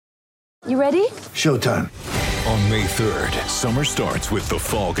You ready? Showtime. On May 3rd, summer starts with The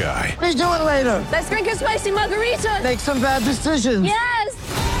Fall Guy. Let's do it later. Let's drink a spicy margarita. Make some bad decisions. Yes!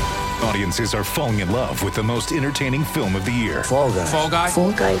 Audiences are falling in love with the most entertaining film of the year. Fall Guy. Fall Guy?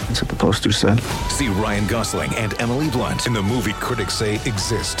 Fall guy. That's what the poster said. See Ryan Gosling and Emily Blunt in the movie critics say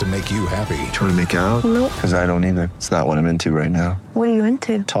exists to make you happy. Trying to make it out? Nope. Because I don't either. It's not what I'm into right now. What are you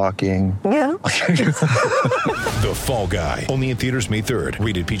into? Talking. Yeah. The Fall Guy. Only in theaters May 3rd.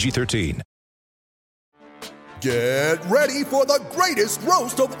 Rated PG-13. Get ready for the greatest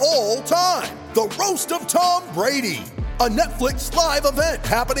roast of all time. The Roast of Tom Brady. A Netflix live event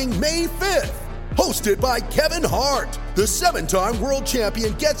happening May 5th. Hosted by Kevin Hart. The 7-time world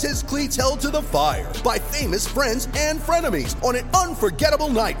champion gets his cleats held to the fire by famous friends and frenemies on an unforgettable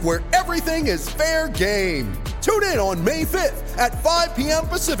night where everything is fair game. Tune in on May 5th at 5 p.m.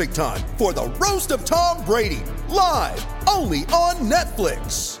 Pacific time for the Roast of Tom Brady. Live only on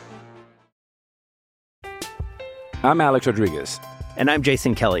Netflix. I'm Alex Rodriguez. And I'm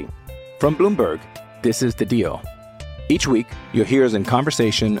Jason Kelly. From Bloomberg, this is The Deal. Each week, you'll hear us in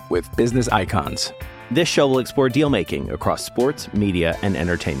conversation with business icons. This show will explore deal-making across sports, media, and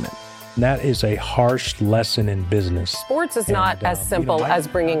entertainment. That is a harsh lesson in business. Sports is not as simple as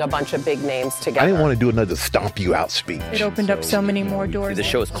bringing a bunch of big names together. I didn't want to do another stomp you out speech. It opened up so many more doors. The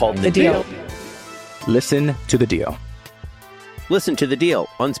show is called The Deal. Listen to The Deal. Listen to The Deal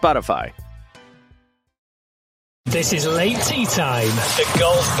on Spotify. This is Late Tea Time, the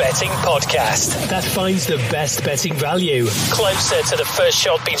golf betting podcast that finds the best betting value closer to the first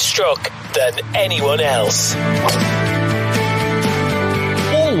shot being struck than anyone else.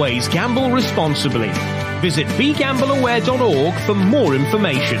 Always gamble responsibly. Visit begambleaware.org for more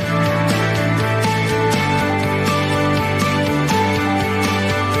information.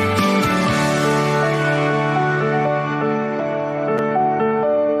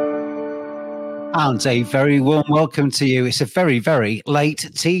 And a very warm welcome to you. It's a very, very late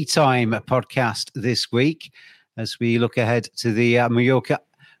tea time podcast this week as we look ahead to the Mallorca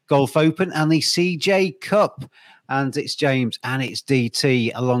Golf Open and the CJ Cup. And it's James and it's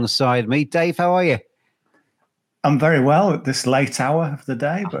DT alongside me. Dave, how are you? I'm very well at this late hour of the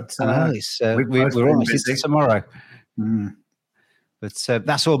day, but we're almost into tomorrow. Mm. But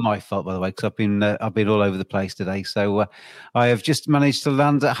that's all my fault, by the way, because I've been all over the place today. So I have just managed to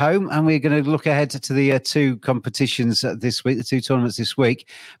land at home, and we're going to look ahead to the two competitions this week, the two tournaments this week.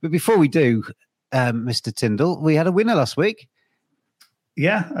 But before we do, Mr. Tyndall, we had a winner last week.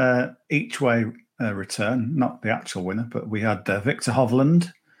 Yeah, each way return, not the actual winner, but we had Victor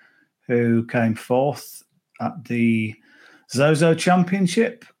Hovland, who came fourth at the Zozo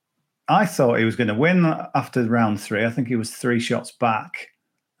Championship. I thought he was going to win after round 3. I think he was 3 shots back,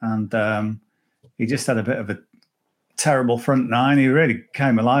 and he just had a bit of a terrible front 9. He really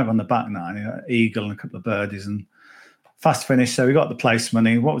came alive on the back 9. He had an eagle and a couple of birdies and fast finish. So he got the place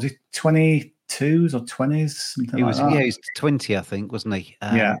money. What was he, 22s or 20s? Something he like was, that. Yeah, he was 20, I think, wasn't he?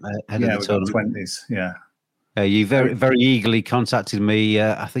 Yeah, ahead of the tournament. 20s, yeah. You very, very eagerly contacted me,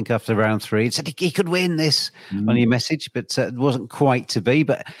 I think, after round 3 and said he could win this on your message, but it wasn't quite to be.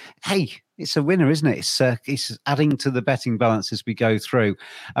 But hey, it's a winner, isn't it? It's adding to the betting balance as we go through.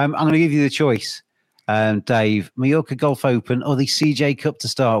 I'm going to give you the choice, Dave, Mallorca Golf Open or the CJ Cup to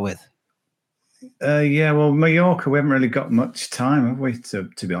start with? Yeah, well, Mallorca, we haven't really got much time, have we, to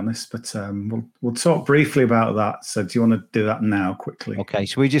be honest? But we'll talk briefly about that. So do you want to do that now, quickly? Okay,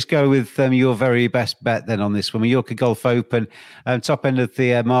 so we just go with your very best bet then on this one. Mallorca Golf Open, top end of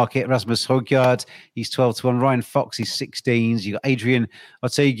the market, Rasmus Højgaard, he's 12-1. Ryan Fox is 16s. You've got Adrian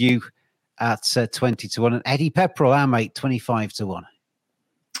Ortegu at 20-1. And Eddie Pepperell, our mate, 25-1.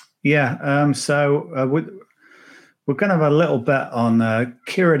 Yeah, so we're going to have a little bet on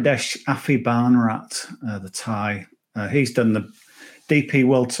Kiradesh Afibanrat, the Thai. He's done the DP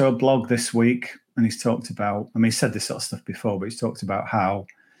World Tour blog this week, and he's talked about, he said this sort of stuff before, but he's talked about how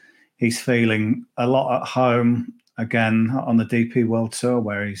he's feeling a lot at home again on the DP World Tour,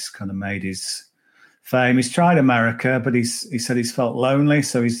 where he's kind of made his fame. He's tried America, but he said he's felt lonely,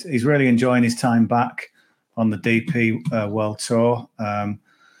 so he's really enjoying his time back on the DP World Tour.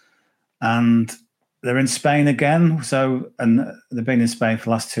 And they're in Spain again, and they've been in Spain for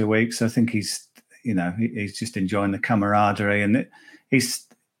the last 2 weeks. So I think he's just enjoying the camaraderie, and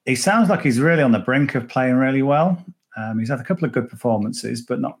he sounds like he's really on the brink of playing really well. He's had a couple of good performances,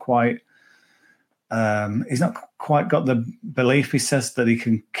 but not quite. He's not quite got the belief, he says, that he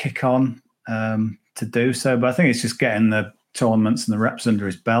can kick on to do so. But I think it's just getting the tournaments and the reps under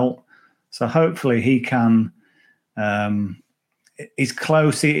his belt. So hopefully he can. He's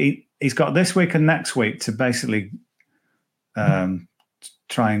close. He's got this week and next week to basically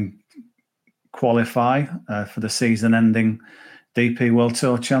try and qualify for the season-ending DP World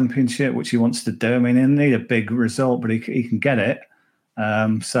Tour Championship, which he wants to do. I mean, he'll need a big result, but he can get it.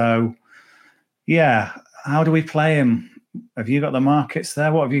 So, yeah, how do we play him? Have you got the markets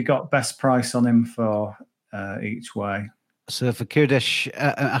there? What have you got best price on him for each way? So for Kiradech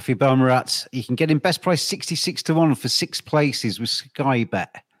Afibamarat, you can get him best price 66-1 for 6 places with Sky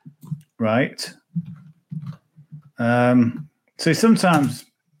Bet. Right. So sometimes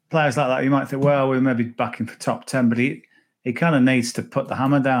players like that, you might think, well, we're maybe backing for top 10, but he kind of needs to put the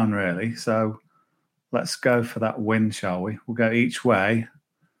hammer down, really. So let's go for that win, shall we? We'll go each way.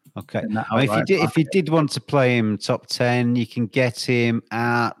 Okay. If you did want to play him top 10, you can get him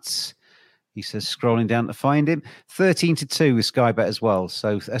at, he says, scrolling down to find him, 13-2 with Sky Bet as well.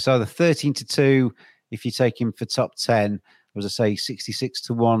 So it's either 13-2 if you take him for top 10, or as I say,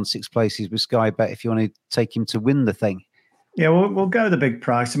 66-1, 6 places with Sky Bet if you want to take him to win the thing. Yeah, we'll go the big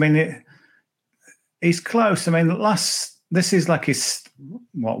price. I mean, he's close. I mean, this is like his,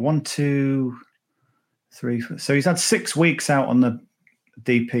 1, 2, 3. So he's had 6 weeks out on the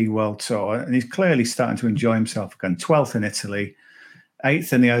DP World Tour, and he's clearly starting to enjoy himself again. 12th in Italy,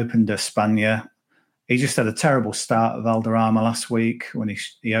 8th in the Open d'Espagne. He just had a terrible start of Valderrama last week when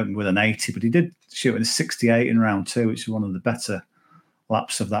he opened with an 80, but he did shoot a 68 in round 2, which is one of the better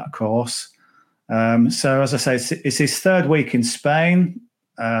laps of that course. So as I say, it's his 3rd week in Spain,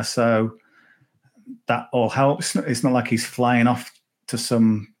 so that all helps. It's not like he's flying off to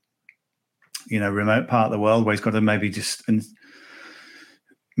some, remote part of the world where he's got to maybe just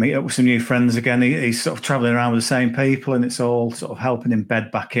meet up with some new friends again. He's sort of traveling around with the same people, and it's all sort of helping him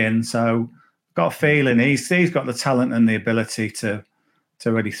bed back in. So I've got a feeling he's got the talent and the ability to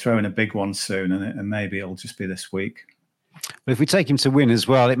really throw in a big one soon, and maybe it'll just be this week. But if we take him to win as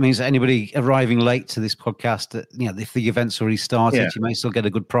well, it means that anybody arriving late to this podcast, if the event's already started, you may still get a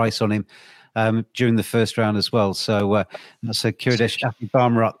good price on him during the first round as well. So that's a Kiradech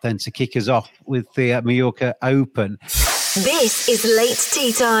Afibamarat then to kick us off with the Mallorca Open. This is Late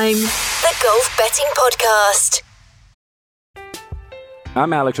Tea Time, the golf betting podcast.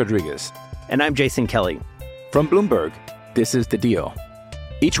 I'm Alex Rodriguez. And I'm Jason Kelly. From Bloomberg, this is The Deal.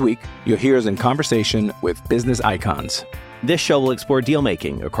 Each week, you'll hear us in conversation with business icons. This show will explore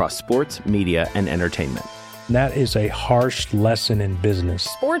deal-making across sports, media, and entertainment. That is a harsh lesson in business.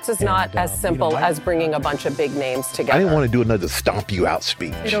 Sports is not as simple as bringing a bunch of big names together. I didn't want to do another stomp you out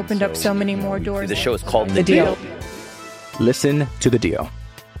speech. It opened up so many more doors. The show is called The Deal. Listen to The Deal.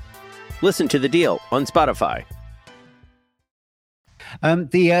 Listen to The Deal on Spotify.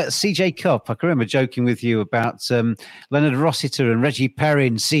 The CJ Cup, I can remember joking with you about Leonard Rossiter and Reggie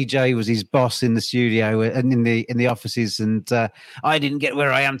Perrin. CJ was his boss in the studio and in the offices, and I didn't get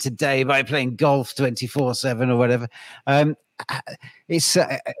where I am today by playing golf 24/7 or whatever.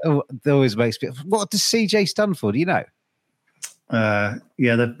 It always makes me. What does CJ stand for? Do you know?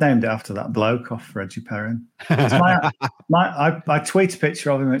 Yeah, they've named it after that bloke off Reggie Perrin. I tweet a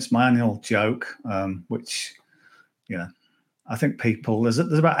picture of him. It's my annual joke, which, I think there's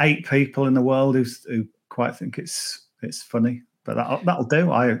about 8 people in the world who quite think it's funny, but that'll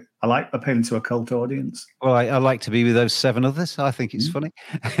do. I like appealing to a cult audience. Well, I like to be with those 7 others. I think it's funny.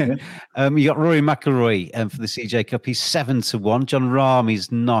 You got Rory McIlroy for the CJ Cup. He's 7-1. John Rahm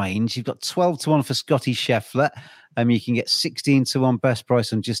is 9. You've got 12-1 for Scotty Scheffler. You can get 16-1 best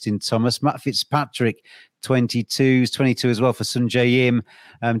price on Justin Thomas. Matt Fitzpatrick, 22 as well for Sungjae Im.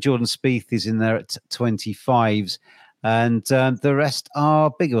 Jordan Spieth is in there at 25s. And the rest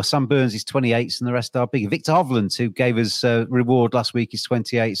are bigger. Well, Sam Burns is 28s and the rest are bigger. Victor Hovland, who gave us a reward last week, is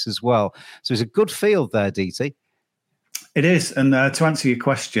 28s as well. So it's a good field there, DT. It is. And to answer your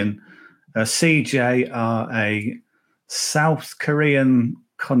question, CJ are a South Korean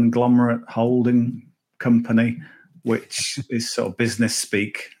conglomerate holding company, which is sort of business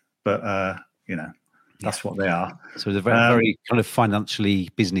speak, but, that's what they are. So they're very kind of financially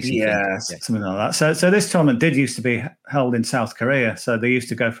businessy. Yeah, something like that. So this tournament did used to be held in South Korea. So they used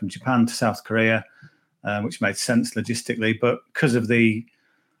to go from Japan to South Korea, which made sense logistically. But because of the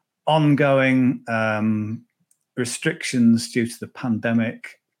ongoing restrictions due to the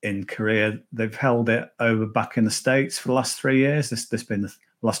pandemic in Korea, they've held it over back in the States for the last 3 years. This has been the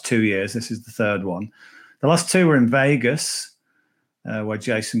last 2 years. This is the 3rd one. The last 2 were in Vegas. Where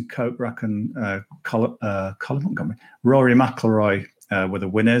Jason Kokrak and Colin Montgomery, Rory McIlroy were the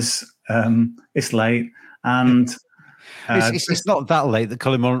winners. It's late, and it's not that late that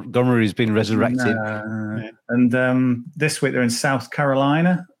Colin Montgomery has been resurrected. And this week they're in South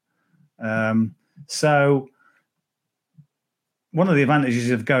Carolina. So one of the advantages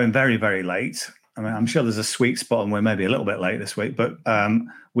of going very, very late, I mean, I'm sure there's a sweet spot and we're maybe a little bit late this week, but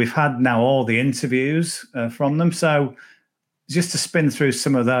we've had now all the interviews from them. So just to spin through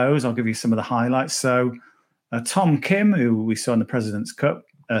some of those, I'll give you some of the highlights. So Tom Kim, who we saw in the President's Cup,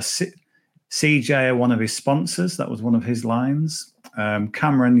 CJ are one of his sponsors. That was one of his lines.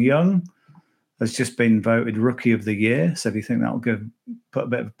 Cameron Young has just been voted Rookie of the Year. So if you think that'll put a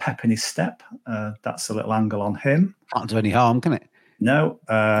bit of pep in his step, that's a little angle on him. Can't do any harm, can it? No.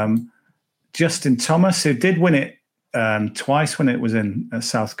 Justin Thomas, who did win it twice when it was in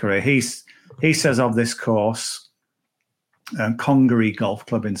South Korea. He says of this course, Congaree Golf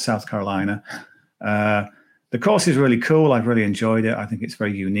Club in South Carolina, the course is really cool. I've really enjoyed it. I think it's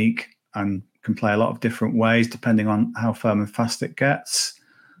very unique and can play a lot of different ways depending on how firm and fast it gets.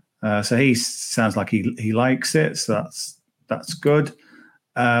 So he sounds like he likes it. So that's good.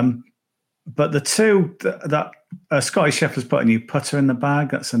 But the two that Scotty Scheffler's put a new putter in the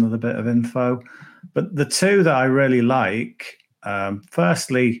bag. That's another bit of info. But the two that I really like,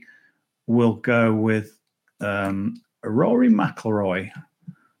 firstly, we'll go with Rory McIlroy,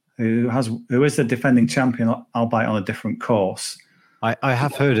 who is the defending champion, albeit on a different course. I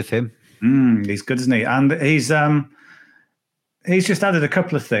have heard of him. He's good, isn't he? And he's just added a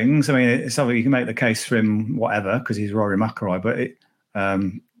couple of things. I mean, it's obviously you can make the case for him, whatever, because he's Rory McIlroy. But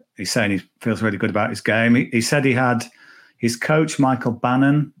he's saying he feels really good about his game. He said he had his coach Michael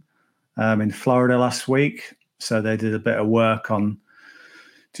Bannon in Florida last week, so they did a bit of work on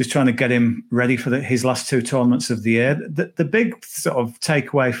just trying to get him ready for his last two tournaments of the year. The big sort of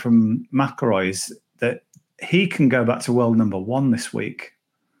takeaway from McIlroy is that he can go back to world number one this week.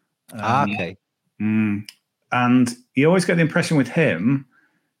 Okay. And you always get the impression with him,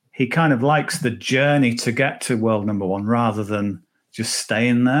 he kind of likes the journey to get to world number one rather than just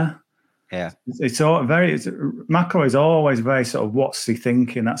staying there. Yeah. McIlroy is always very sort of what's he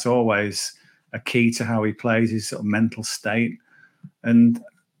thinking? That's always a key to how he plays, his sort of mental state. And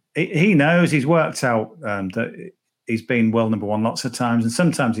he knows, he's worked out that he's been world number one lots of times, and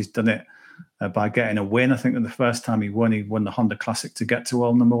sometimes he's done it by getting a win. I think that the first time he won the Honda Classic to get to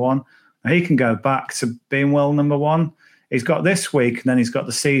world number one. Now he can go back to being world number one. He's got this week, and then he's got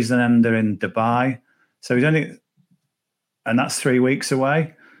the season ender in Dubai. So and that's 3 weeks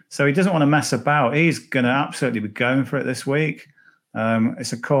away. So he doesn't want to mess about. He's going to absolutely be going for it this week.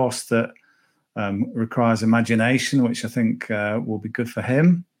 It's a course that requires imagination, which I think will be good for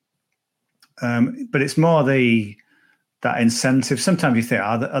him. But it's more that incentive. Sometimes you think,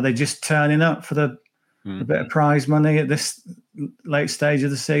 are they just turning up for the bit of prize money at this late stage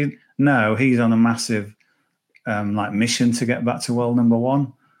of the season? No, he's on a massive mission to get back to world number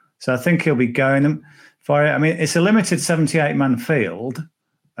one. So I think he'll be going for it. I mean, it's a limited 78-man field,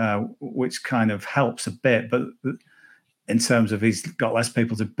 which kind of helps a bit, but in terms of he's got less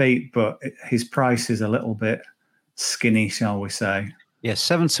people to beat, but his price is a little bit skinny, shall we say. Yeah,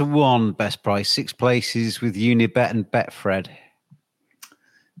 7-1 best price, 6 places with Unibet and Betfred.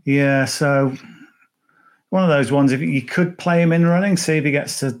 Yeah, so one of those ones, if you could play him in running, see if he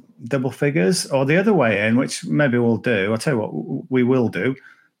gets to double figures, or the other way in, which maybe we'll do. I'll tell you what we will do,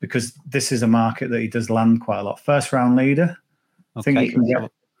 because this is a market that he does land quite a lot. First round leader. I think you can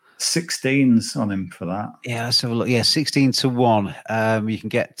get 16s on him for that. Yeah, let's have a look. Yeah, 16-1. You can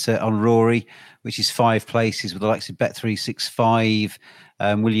get on Rory, which is 5 places with the likes of Bet365,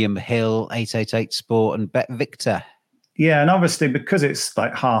 William Hill, 888 Sport, and Bet Victor. Yeah, and obviously because it's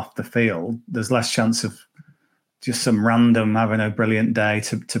like half the field, there's less chance of just some random having a brilliant day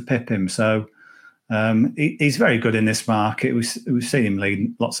to pip him. So he's very good in this market. We've seen him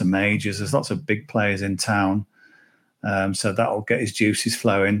lead lots of majors. There's lots of big players in town. So that'll get his juices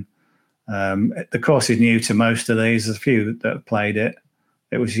flowing. The course is new to most of these. There's a few that have played it.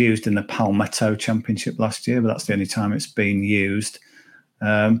 It was used in the Palmetto Championship last year, but that's the only time it's been used.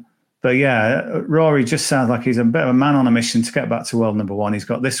 But yeah, Rory just sounds like he's a bit of a man on a mission to get back to world number one. He's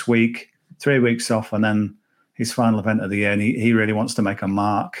got this week, 3 weeks off, and then his final event of the year, and he really wants to make a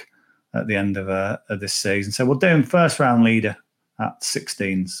mark at the end of this season. So we'll do him first round leader at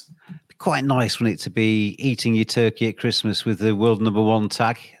 16s. Quite nice, wouldn't it, to be eating your turkey at Christmas with the world number one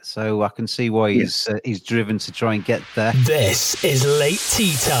tag? So I can see why he's driven to try and get there. This is Late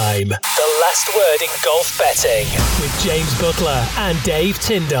Tea Time, the last word in golf betting, with James Butler and Dave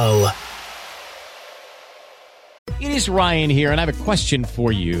Tyndall. It is Ryan here, and I have a question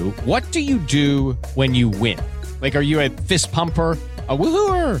for you. What do you do when you win? Like, are you a fist pumper? A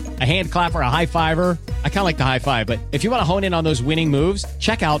woohooer, a hand clapper, a high fiver. I kind of like the high five, but if you want to hone in on those winning moves,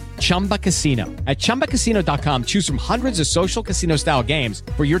 check out Chumba Casino. At ChumbaCasino.com, choose from hundreds of social casino style games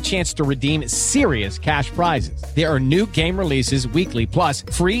for your chance to redeem serious cash prizes. There are new game releases weekly, plus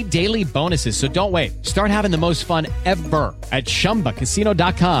free daily bonuses. So don't wait. Start having the most fun ever at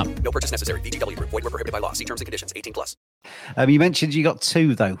ChumbaCasino.com. No purchase necessary. VGW Group. Void where prohibited by law. See terms and conditions. 18+. You mentioned you got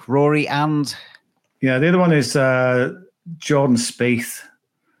two though, Rory and... Yeah, the other one is Jordan Spieth,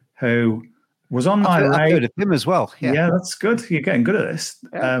 who was on my radar. I've heard of him as well. Yeah, that's good. You're getting good at this.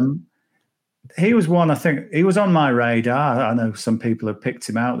 Yeah. He was one, I think, he was on my radar. I know some people have picked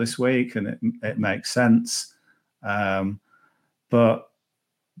him out this week, and it makes sense. But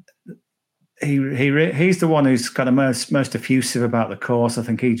he's the one who's kind of most effusive about the course. I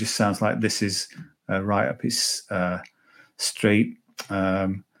think he just sounds like this is right up his street.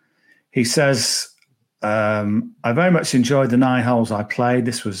 He says, I very much enjoyed the 9 holes I played.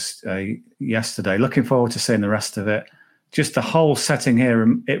 This was yesterday. Looking forward to seeing the rest of it. Just the whole setting here,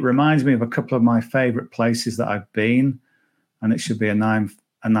 it reminds me of a couple of my favourite places that I've been, and it should be a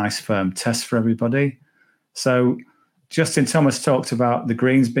nice firm test for everybody. So Justin Thomas talked about the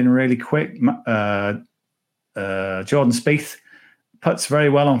green's been really quick. Jordan Spieth putts very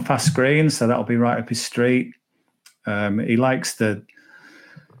well on fast greens, so that'll be right up his street. He likes the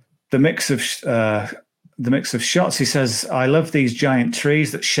mix of shots. He says, I love these giant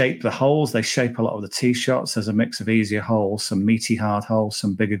trees that shape the holes. They shape a lot of the tee shots. There's a mix of easier holes, some meaty hard holes,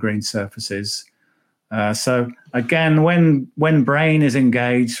 some bigger green surfaces. So again, when brain is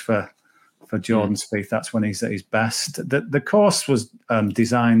engaged for Jordan Spieth, that's when he's at his best. The course was meant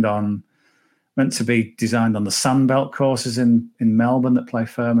to be designed on the Sandbelt courses in Melbourne that play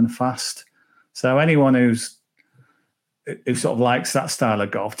firm and fast. So anyone who sort of likes that style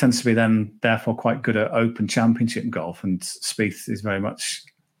of golf tends to be then therefore quite good at Open Championship golf, and Spieth is very much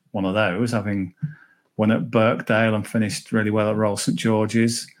one of those, having won at Birkdale and finished really well at Royal St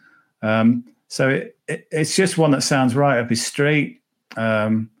George's. So it's just one that sounds right up his street.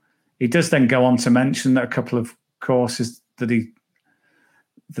 He does then go on to mention that a couple of courses that he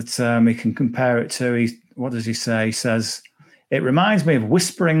can compare it to. What does he say? He says, it reminds me of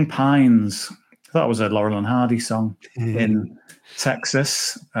Whispering Pines. I thought it was a Laurel and Hardy song in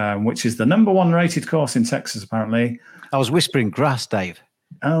Texas, which is the number 1 rated course in Texas, apparently. I was Whispering Grass, Dave.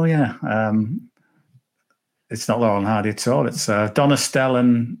 Oh, yeah. It's not Laurel and Hardy at all. It's Donna Stell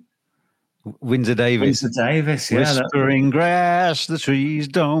and Windsor Davis. Windsor Davis, yeah. Whispering grass, the trees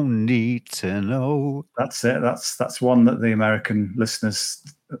don't need to know. That's it. That's one that the American listeners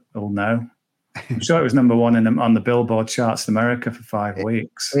will know. I'm sure it was number 1 on the Billboard charts in America for 5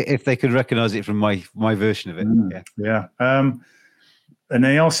 weeks. If they could recognise it from my version of it. Yeah. And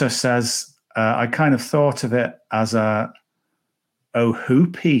he also says, I kind of thought of it as a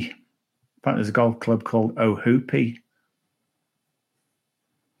Ohoopee. Apparently there's a golf club called Ohoopee.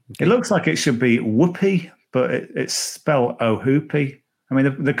 It looks like it should be Whoopee, but it's spelled Ohoopee. I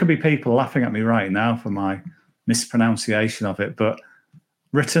mean, there could be people laughing at me right now for my mispronunciation of it, but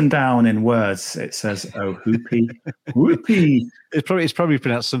written down in words, it says Ohoopee. Whoopee. It's probably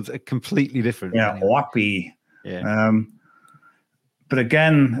pronounced something completely different. Yeah, Whoopee. Yeah. But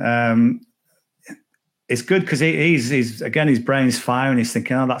again, it's good because he's his brain's firing. He's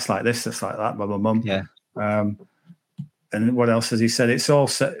thinking, oh, that's like this, that's like that, blah, blah, blah. Yeah. And what else has he said? It's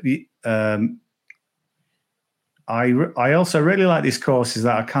also, I also really like these courses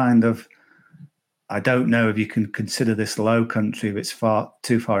that are kind of, I don't know if you can consider this low country if it's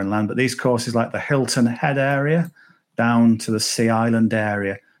too far inland, but these courses like the Hilton Head area down to the Sea Island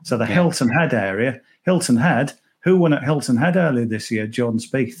area. So the Hilton Head area, Hilton Head, who won at Hilton Head earlier this year? Jordan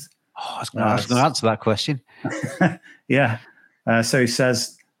Spieth. Oh, I was going to answer that question. Yeah. So he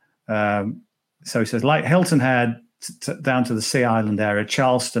says, like Hilton Head down to the Sea Island area,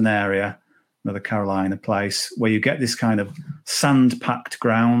 Charleston area, another Carolina place, where you get this kind of sand-packed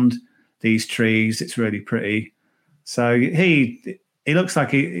ground, these trees. It's really pretty. So he looks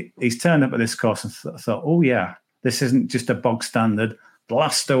like he's turned up at this course and thought, oh, yeah, this isn't just a bog standard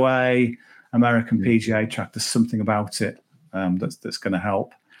blast away American PGA track. There's something about it that's going to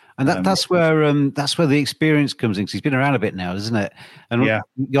help. And that's where the experience comes in, because he's been around a bit now, isn't it? And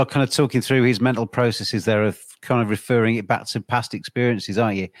you're kind of talking through his mental processes there of kind of referring it back to past experiences,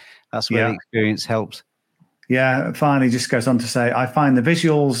 aren't you? That's where the experience helps. Yeah, finally just goes on to say, I find the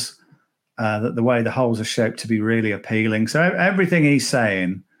visuals, that the way the holes are shaped, to be really appealing. So everything he's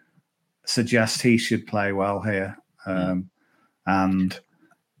saying suggests he should play well here. And,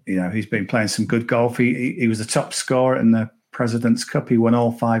 you know, he's been playing some good golf. He was the top scorer in the President's Cup. He won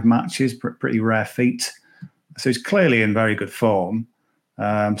all 5 matches, pretty rare feat. So he's clearly in very good form.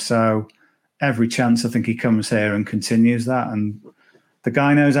 So every chance I think he comes here and continues that. And the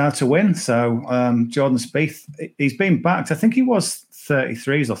guy knows how to win. So Jordan Spieth, he's been backed. I think he was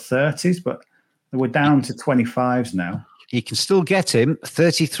 33s or 30s, but we're down to 25s now. You can still get him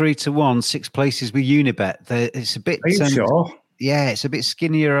 33-1, 6 places with Unibet. It's a bit. Are you sure? Yeah, it's a bit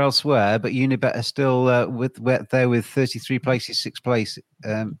skinnier elsewhere, but Unibet are still with 33 places, 6 places,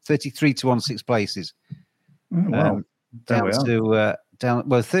 33-1, 6 places. Oh, wow. Down to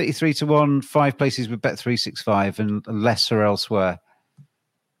 33-1, 5 places with Bet365, and lesser elsewhere.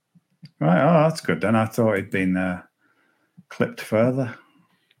 Right. Oh, that's good then. I thought he'd been clipped further.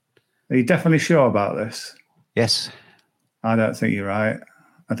 Are you definitely sure about this? Yes. I don't think you're right.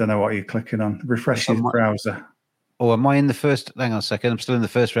 I don't know what you're clicking on. Refresh your browser. Oh, am I in the first? Hang on a second. I'm still in the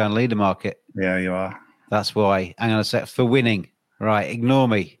first round leader market. Yeah, you are. That's why. Hang on a sec. For winning. Right. Ignore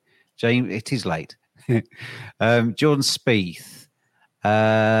me. James, it is late. Jordan Spieth.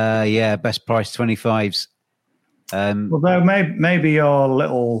 Best price 25s. Although maybe your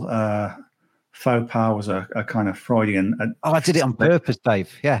little faux pas was a kind of Freudian. I did it on purpose,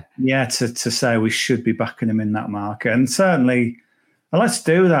 Dave. Yeah. Yeah, to say we should be backing him in that market. And certainly, let's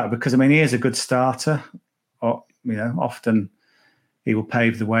do that because, I mean, he is a good starter. Or, often he will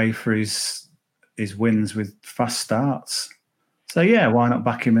pave the way for his wins with fast starts. So, yeah, why not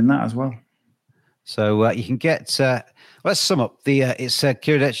back him in that as well? So you can get... let's sum up. It's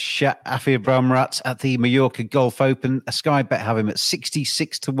Kiradech Afia at the Mallorca Golf Open. A Sky Bet have him at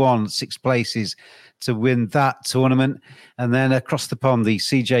 66-1, 6 places to win that tournament. And then across the pond, the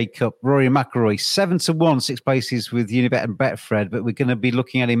CJ Cup, Rory McIlroy, 7-1, 6 places with Unibet and Betfred. But we're going to be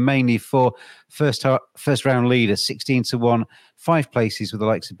looking at him mainly for first round leader, 16-1, 5 places with the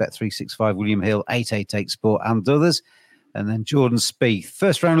likes of Bet365, William Hill, 888 Sport, and others. And then Jordan Spieth,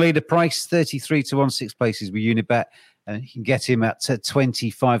 first round leader price, 33-1, 6 places with Unibet. And you can get him at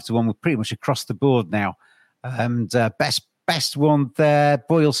 25-1. We're pretty much across the board now. And best one there,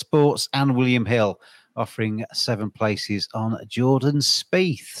 Boyle Sports and William Hill offering 7 places on Jordan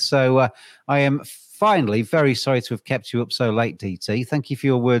Spieth. So I am finally very sorry to have kept you up so late, DT. Thank you for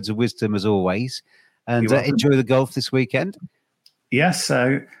your words of wisdom as always. And enjoy the golf this weekend. Yes.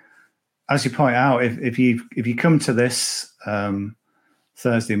 So as you point out, if you come to this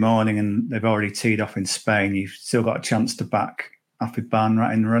Thursday morning and they've already teed off in Spain, you've still got a chance to back Afid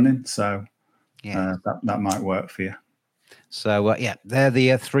Barnrat in running. So that might work for you. So, they're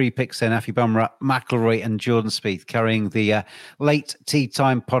the 3 picks then. Afid Barnrat, McIlroy and Jordan Spieth carrying the late Tee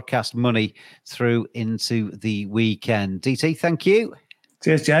Time podcast money through into the weekend. DT, thank you.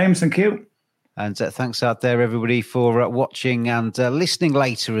 Cheers, James. Thank you. And thanks out there, everybody, for watching and listening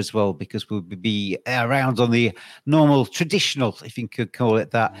later as well, because we'll be around on the normal, traditional, if you could call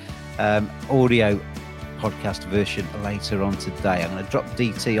it that, audio podcast version later on today. I'm going to drop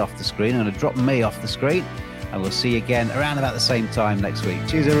DT off the screen. I'm going to drop me off the screen. And we'll see you again around about the same time next week.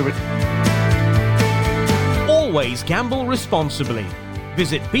 Cheers, everybody. Always gamble responsibly.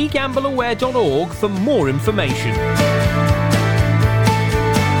 Visit begambleaware.org for more information.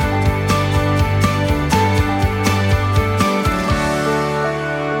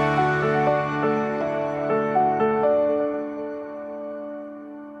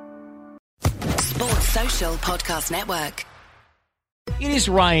 Podcast Network. It is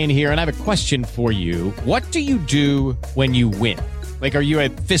Ryan here, and I have a question for you. What do you do when you win? Like, are you a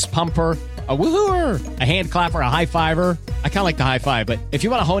fist pumper, a woohooer, a hand clapper, a high fiver? I kind of like the high five, but if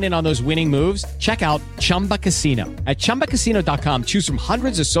you want to hone in on those winning moves, check out Chumba Casino. At ChumbaCasino.com, choose from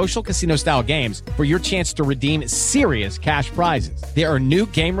hundreds of social casino-style games for your chance to redeem serious cash prizes. There are new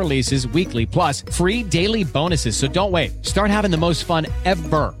game releases weekly, plus free daily bonuses. So don't wait. Start having the most fun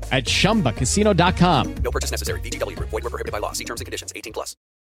ever at ChumbaCasino.com. No purchase necessary. VGW. Void where prohibited by law. See terms and conditions. 18+.